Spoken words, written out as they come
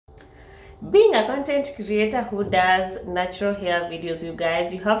Being a content creator who does natural hair videos, you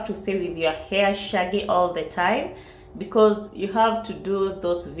guys, you have to stay with your hair shaggy all the time because you have to do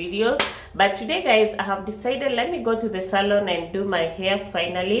those videos. But today, guys, I have decided, let me go to the salon and do my hair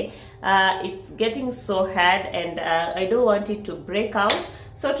finally. It's getting so hard and I don't want it to break out.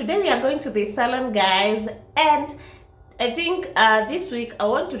 So today we are going to the salon, guys, and I think this week I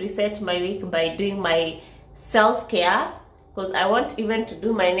want to reset my week by doing my self-care, because I want even to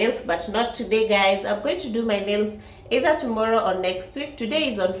do my nails, but not today, guys. I'm going to do my nails either tomorrow or next week. Today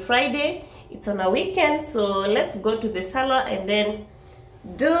is on Friday, it's on a weekend, so let's go to the salon and then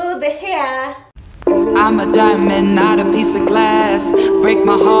do the hair. I'm a diamond, not a piece of glass. Break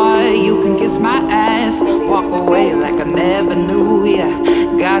my heart, you can kiss my ass. Walk away like I never knew ya.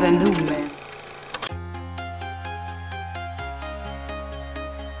 Got a new man.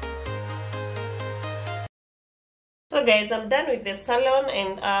 So guys, I'm done with the salon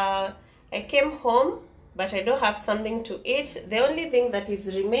and I came home, but I don't have something to eat. The only thing that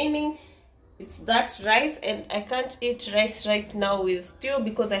is remaining is that rice, and I can't eat rice right now with stew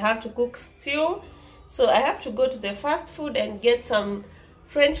because I have to cook stew. So I have to go to the fast food and get some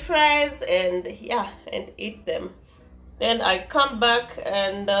French fries and yeah, and eat them. Then I come back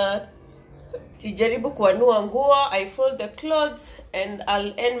and tijaribu kuanua nguo, I fold the clothes, and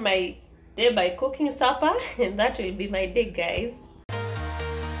I'll end my day by cooking supper, and that will be my day, guys.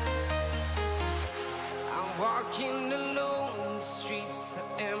 I'm walking alone, the streets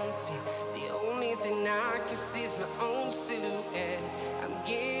are empty. The only thing I can see is my own silhouette. I'm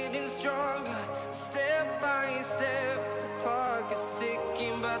getting stronger, step by step. The clock is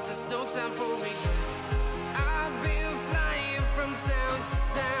ticking, but there's no time for regrets. I've been flying from town to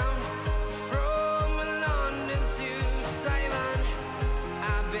town, from London to Taiwan.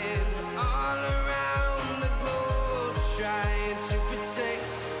 I've been all around the globe trying to protect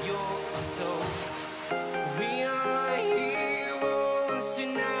your soul. We are heroes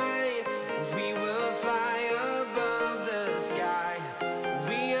tonight. We will fly above the sky.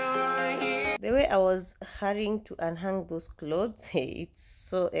 We are here. The way I was hurrying to unhang those clothes, it's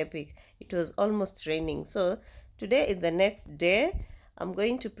so epic. It was almost raining. So today is the next day. I'm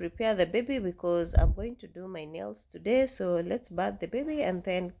going to prepare the baby because I'm going to do my nails today. So let's bath the baby and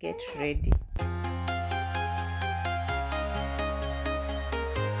then get ready. I'm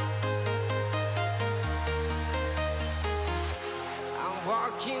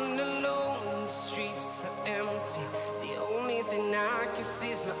walking alone, the streets are empty. The only thing I can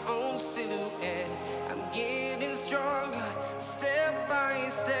see is my own silhouette. I'm getting stronger, step by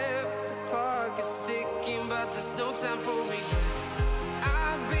step. The clock is ticking, but there's no time for regrets.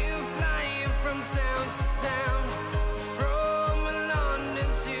 I've been flying from town to town, from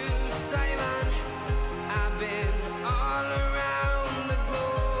London to Taiwan. I've been all around the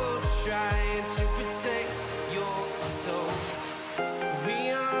globe trying to protect your soul. We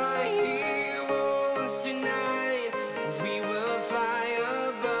are heroes tonight. We will fly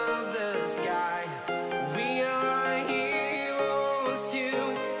above the sky. We are heroes tonight.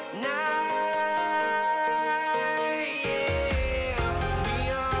 Yeah. We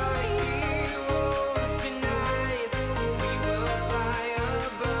are heroes tonight. We will fly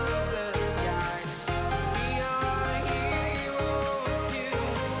above the sky. We are heroes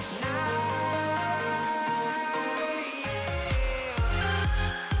tonight.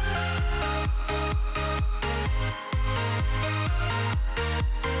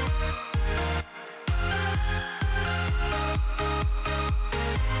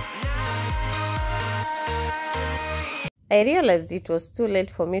 I realized it was too late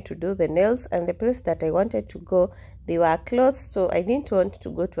for me to do the nails, and the place that I wanted to go, they were closed, so I didn't want to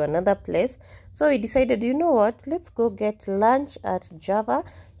go to another place. So we decided, you know what, let's go get lunch at Java.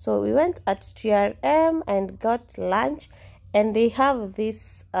 So we went at TRM and got lunch, and they have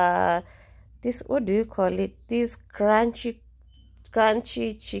this this, what do you call it, this crunchy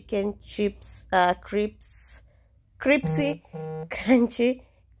chicken chips, crispy crunchy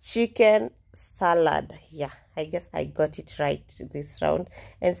chicken salad. Yeah, I guess I got it right this round.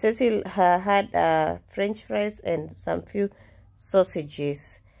 And Cecil had French fries and some few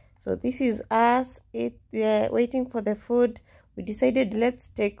sausages. So this is us waiting for the food. We decided let's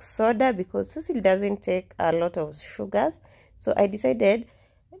take soda because Cecil doesn't take a lot of sugars. So I decided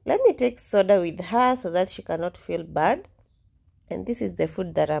let me take soda with her so that she cannot feel bad. And this is the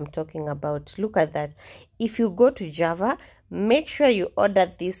food that I'm talking about. Look at that. If you go to Java, make sure you order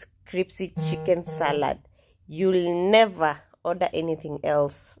this crispy chicken salad. You'll never order anything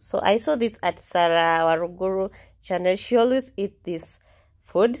else. So I saw this at Sarah Waruguru channel. She always eats this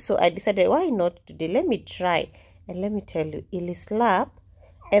food. So I decided, why not today? Let me try. And let me tell you, it'll slap.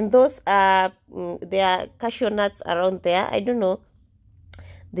 And those are there are cashew nuts around there. I don't know,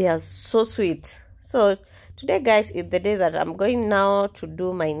 they are so sweet. So today, guys, is the day that I'm going now to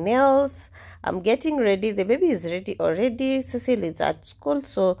do my nails. I'm getting ready. The baby is ready already. Cecil is at school,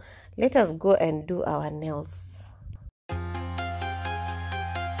 so let us go and do our nails. I'm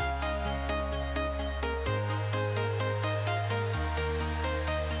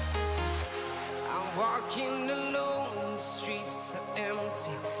walking alone, the streets are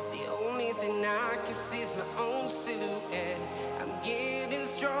empty. The only thing I can see is my own silhouette. I'm getting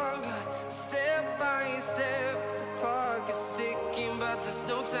stronger, step by step. The clock is ticking, but there's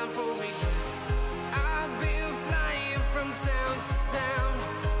no time for regrets. I've been flying from town to town,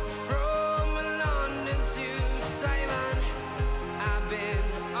 from London to Taiwan. I've been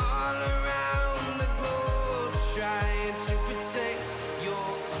all around the globe, trying to protect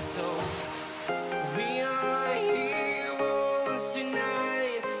your soul. We are heroes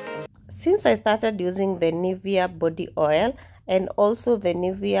tonight. Since I started using the Nivea body oil and also the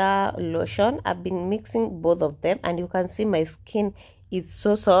Nivea lotion, I've been mixing both of them, and you can see my skin is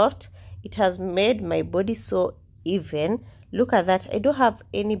so soft. It has made my body so even. Look at that. I don't have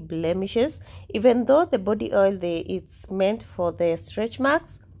any blemishes. Even though the body oil, it's meant for the stretch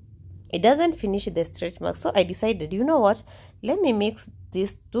marks, it doesn't finish the stretch marks. So I decided, you know what, let me mix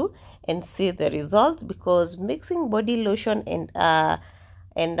these two and see the results, because mixing body lotion and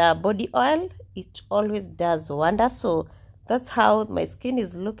body oil, it always does wonders. So that's how my skin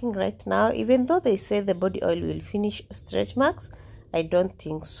is looking right now. Even though they say the body oil will finish stretch marks, I don't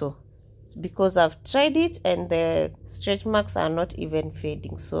think so, because I've tried it and the stretch marks are not even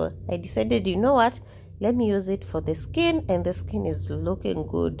fading. So I decided, you know what, let me use it for the skin, and the skin is looking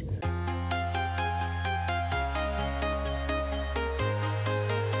good.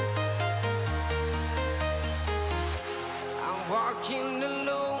 Walking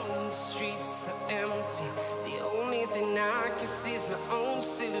alone, the streets are empty. The only thing I can see is my own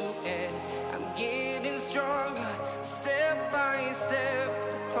silhouette. I'm getting stronger, step by step.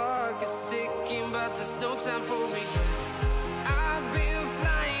 The clock is ticking, but there's no time for regrets. I've been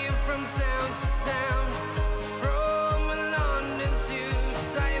flying from town to town, from London to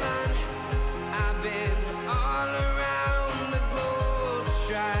Taiwan. I've been all around the globe,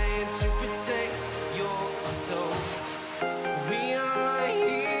 trying to protect your soul. We are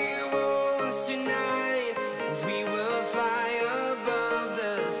heroes tonight. We will fly above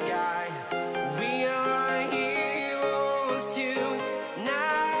the sky. We are heroes tonight.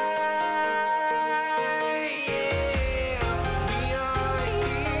 Yeah. We are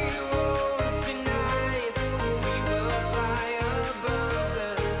heroes tonight. We will fly above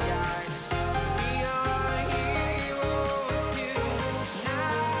the sky. We are heroes tonight.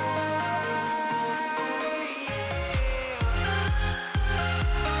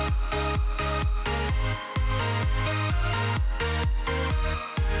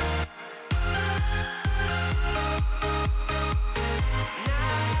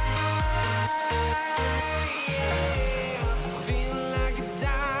 Feeling like a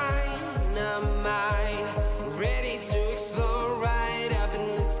dynamite, ready to explode right up in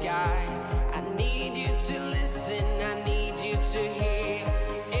the sky. I need you to listen, I need you to hear,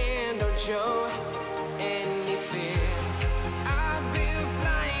 and don't show any fear. I've been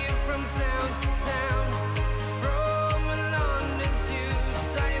flying from town to town, from London to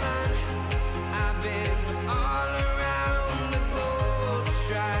Taiwan. I've been all around the globe,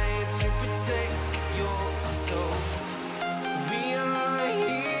 trying to protect your soul. We are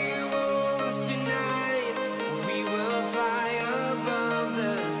heroes tonight. We will fly above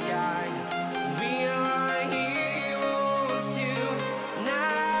the sky. We are heroes tonight.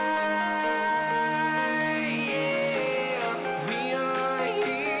 Yeah. We are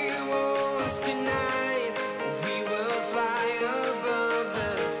heroes tonight. We will fly above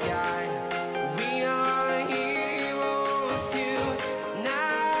the sky. We are heroes tonight.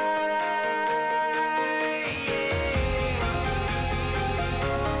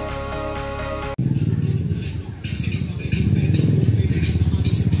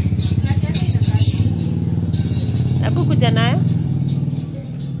 Hebu kuja nayo.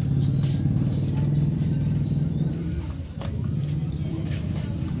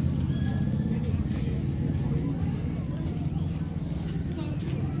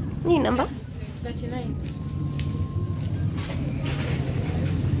 Ni namba 39.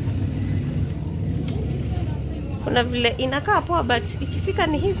 kuna vile inakaa poa, but ikifika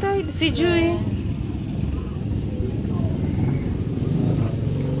ni hii side sijui.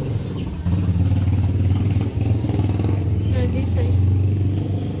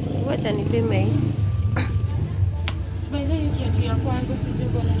 Wacha nipime hii. By the way, kiatu ya kwanza sijui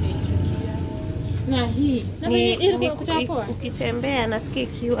Na hii. Na hii kuchapoa. Ukitembea nasikia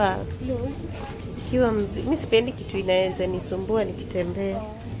ikiwa mzito. Mimi sipendi kitu inaweza nisumbua nikitembea.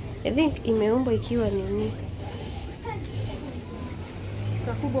 I think imeumbwa ikiwa nini?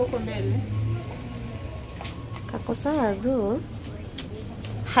 Kakubwa huko mbele. Kako sawa though.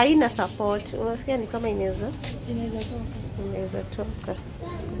 Haina support. Unasikia ni kama inaweza toka.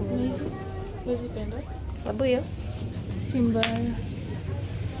 Wezi penda? Sababu hiyo si mbaya.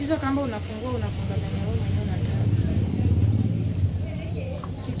 Hizo kamba unafunga venye wewe unataka.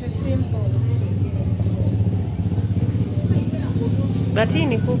 Kitu simple. Bati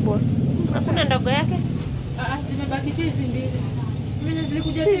ni kubwa. Hakuna ndogo yake? Zimebaki hizi mbili. Mimi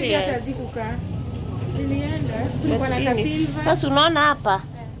zilikuja tu hata zikukaa. Nilienda tulikuwa na kasilva. Sasa unaona hapa?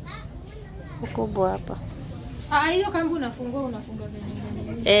 Ukubwa hapa. Hiyo kamba unafunga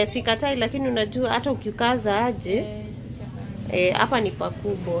venye. Sikatai, lakini unajua hata ukikaza aje hapa ni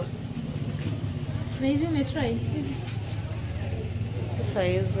pakubwa. Na hizo umetry? Sasa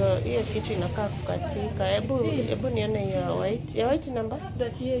hiyo kitu inakaa kukatika. Hebu nione ya white. Ya white namba?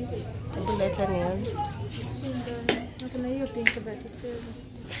 38. Hebu leta nione. Na kuna hiyo pink 37.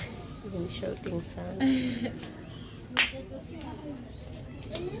 Even shouting sana.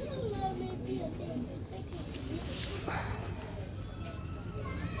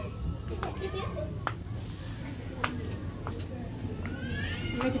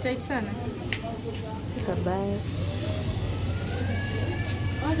 Umekitight sana. Sikabaya.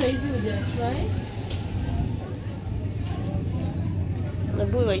 Hata hivi hujatry?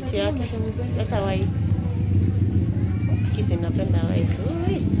 Nabu white yake. Leta white. Kisi napenda white.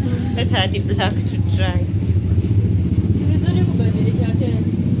 Leta hadi black to try. Vizuri kubadilisha test.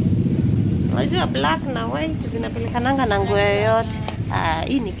 Unajua black na white zinapelekananga na nguo yoyote.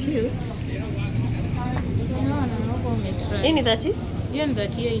 Hii ni cute. Hii ni 30? Hiyo ni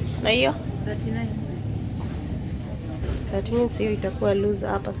 38. Na hiyo? 39. That means hiyo itakuwa loose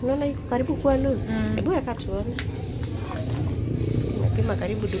hapa. Si unaona iko karibu kuwa loose? Hebu weka tuone. Napima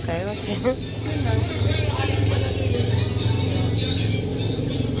karibu duka yote.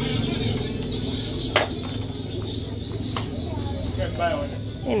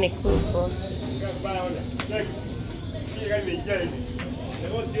 Hii ni kubwa.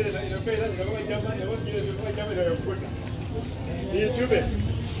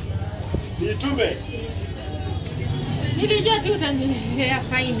 Nitume. Nilijua tu utaniletea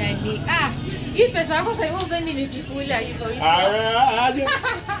finally. Hii pesa yako sasa hivi upendi nikikula hivyo. Aje.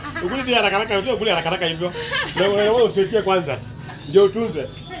 Ukuli haraka hivyo. Na wewe usiwetie kwanza. Ndio utunze.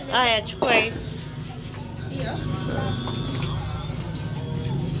 Haya, chukua hii. Hiyo.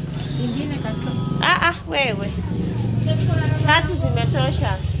 Ingine kasta. Wewe. 3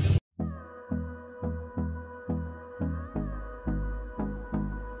 zimetosha.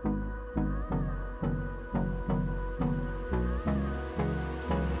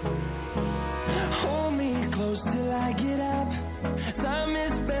 Till I get up, time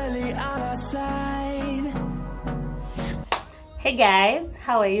is barely on our side. Hey guys,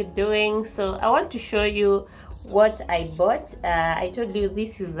 how are you doing? So I want to show you what I bought. I told you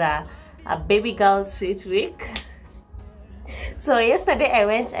this is a baby girl sweet week. So yesterday I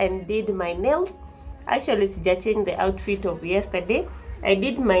went and did my nails. Actually, sija change the outfit of yesterday. I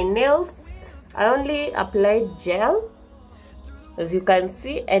did my nails. I only applied gel, as you can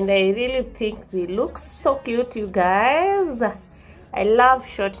see, and I really think they look so cute, you guys. I love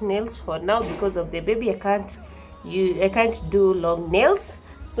short nails for now because of the baby. I can't do long nails.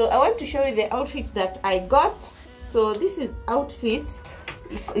 So I want to show you the outfit that I got. So this is outfits.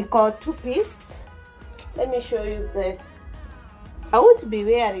 It called 2-piece. Let me show you the. I won't be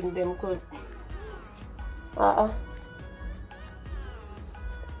wearing them because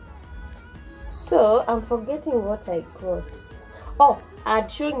so I'm forgetting what I got.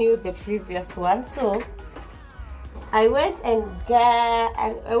 I'd shown you the previous one. So I went and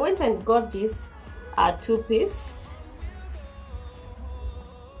got this 2-piece.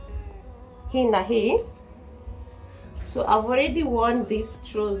 Hii. So I've already worn this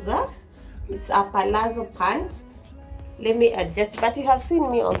trouser. It's a palazzo pant. Let me adjust, but you have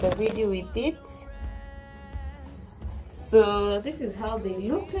seen me on the video with it. So this is how they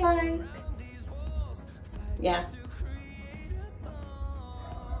look like. Yeah,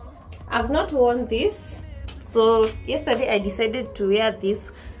 I've not worn this. So yesterday I decided to wear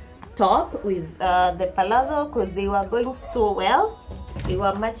this top with the palazzo because they were going so well. They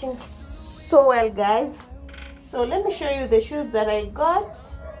were matching so well, guys. So let me show you the shoes that I got.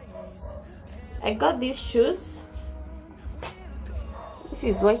 I got these shoes. This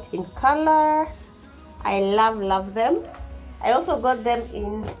is white in color. I love them. I also got them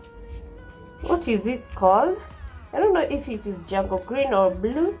in what is this called? I don't know if it is jungle green or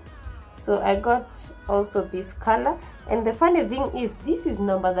blue. So I got also this color, and the funny thing is this is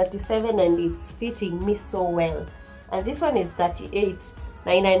number 37 and it's fitting me so well, and this one is 38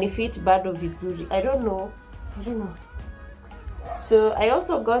 na inanifit bado vizuri. I don't know. So I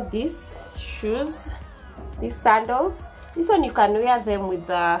also got these shoes, these sandals. This one you can wear them with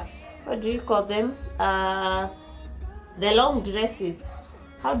the, what do you call them, the long dresses.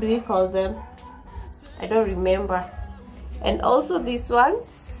 How do we call them? I don't remember. And also these ones,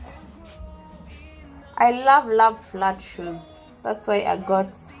 I love flat shoes. That's why I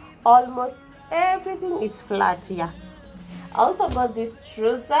got almost everything is flat here. I also got this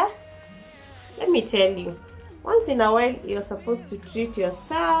trouser. Let me tell you, once in a while you're supposed to treat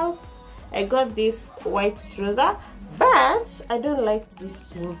yourself. I got this white trouser, but I don't like these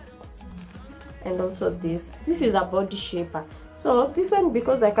things. And also this is a body shaper. So this one,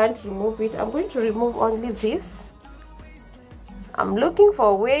 because I can't remove it, I'm going to remove only this. I'm looking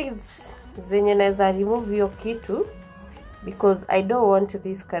for ways zenye naweza remove hiyo kitu, because I don't want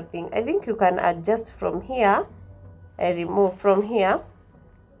this thing. I think you can adjust from here. I remove from here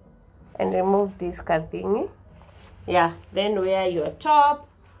and remove this thing. Yeah, then wear your top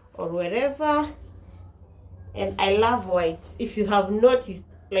or wherever. And I love white. If you have noticed,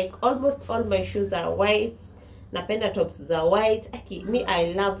 like almost all my shoes are white. Napenda tops are white. Me,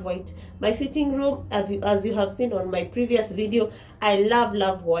 I love white. My sitting room, as you have seen on my previous video, I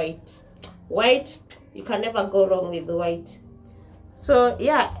love white. White, you can never go wrong with white. So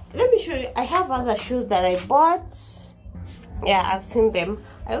yeah, let me show you. I have other shoes that I bought. Yeah, I've seen them.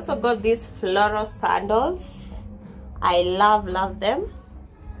 I also got these floral sandals. I love them.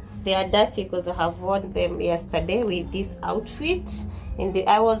 They are dirty because I have worn them yesterday with this outfit, and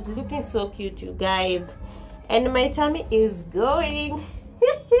I was looking so cute, you guys. And my tummy is going.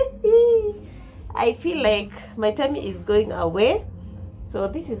 I feel like my tummy is going away. So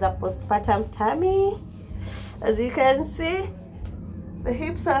this is a postpartum tummy. As you can see, the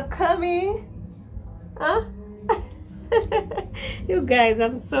hips are coming. Huh? You guys,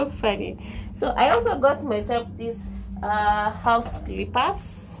 I'm so funny. So I also got myself these house slippers,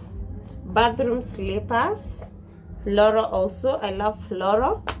 bathroom slippers, floral. Also I love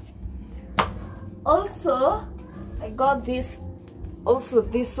floral. Also I got these, also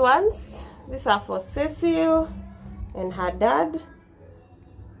these ones. These are for Cecil and her dad.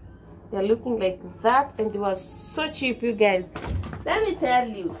 They're looking like that, and they were so cheap, you guys. Let me tell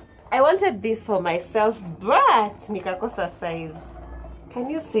you, I wanted this for myself, but nikakosa size. Can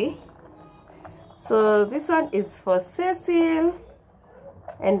you see? So this one is for Cecil,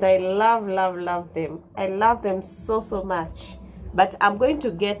 and I love them. I love them so much. But I'm going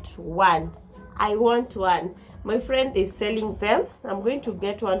to get one. I want one. My friend is selling them. I'm going to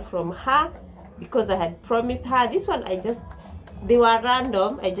get one from her because I had promised her. This one, they were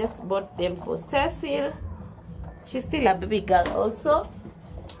random. I just bought them for Cecil. She's still a baby girl also.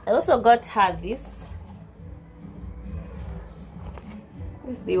 I also got her this.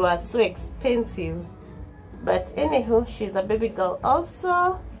 They were so expensive, but anywho, she's a baby girl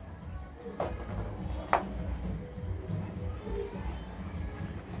also.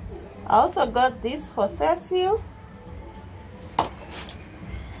 I also got this for Cecil,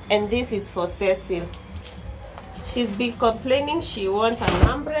 and this is for Cecil. She's been complaining she wants an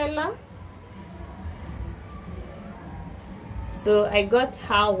umbrella, so I got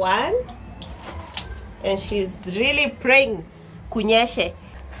her one, and she's really praying kunyeshe.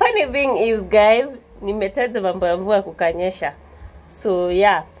 Funny thing is, guys, nimetaja mambo ya mvua kukanyesha. So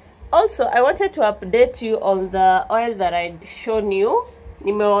yeah, also I wanted to update you on the oil that I'd shown you.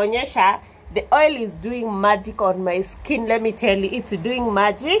 Nimeonyesha the oil is doing magic on my skin. Let me tell you, it's doing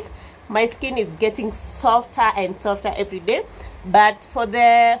magic. My skin is getting softer and softer every day. But for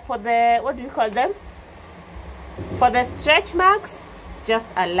the what do you call them, for the stretch marks, just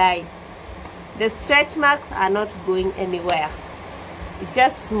a lie. The stretch marks are not going anywhere. It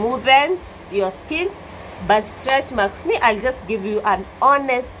just smoothens your skin. But stretch marks, me, I'll just give you an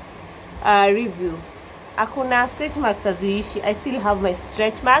honest review. Akuna stretch marks haziishi. I still have my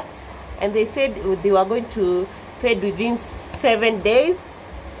stretch marks, and they said they were going to fade within 7 days,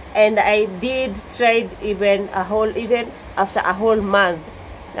 and I did tried even after a whole month,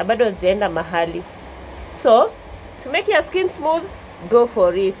 na bado hazijaenda mahali. So to make your skin smooth, go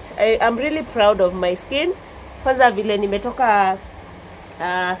for it. I'm really proud of my skin. Kwanza vile nimetoka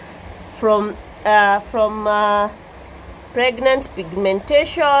from pregnant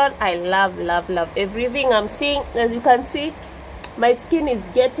pigmentation. I love everything I'm seeing. As you can see, my skin is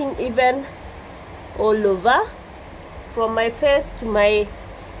getting even all over, from my face to my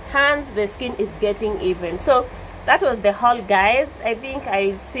hands, the skin is getting even. So that was the haul, guys. I think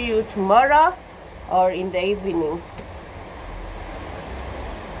I'll see you tomorrow or in the evening.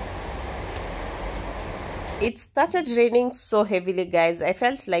 It started raining so heavily, guys. I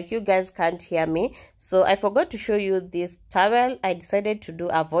felt like you guys can't hear me, so I forgot to show you this towel. I decided to do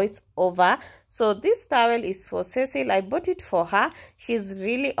a voice over. So this towel is for Cecil. I bought it for her. She's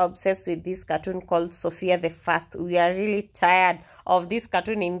really obsessed with this cartoon called Sophia the First. We are really tired of this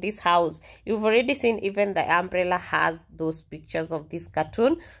cartoon in this house. You've already seen even the umbrella has those pictures of this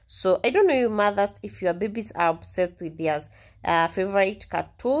cartoon. So I don't know, you mothers, if your babies are obsessed with theirs favorite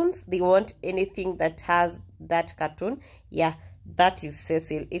cartoons, they want anything that has that cartoon. Yeah, that is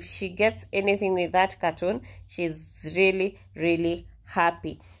Cecil. If she gets anything with that cartoon, she's really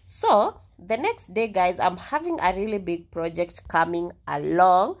happy. So the next day, guys, I'm having a really big project coming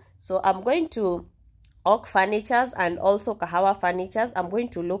along. So I'm going to Oak Furnitures and also Kahawa Furnitures. I'm going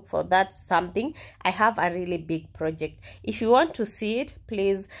to look for that something. I have a really big project. If you want to see it,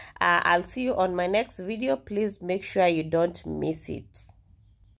 please, I'll see you on my next video. Please make sure you don't miss it.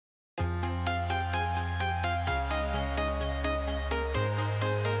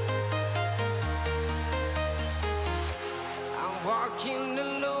 I'm walking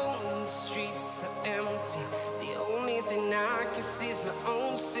alone, the streets are empty. The only thing I can see is my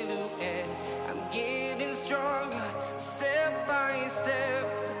own silhouette. I'm getting stronger, step by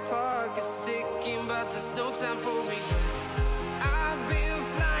step. The clock is ticking, but there's no time for regrets. I've been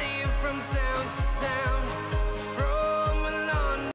flying from town to town,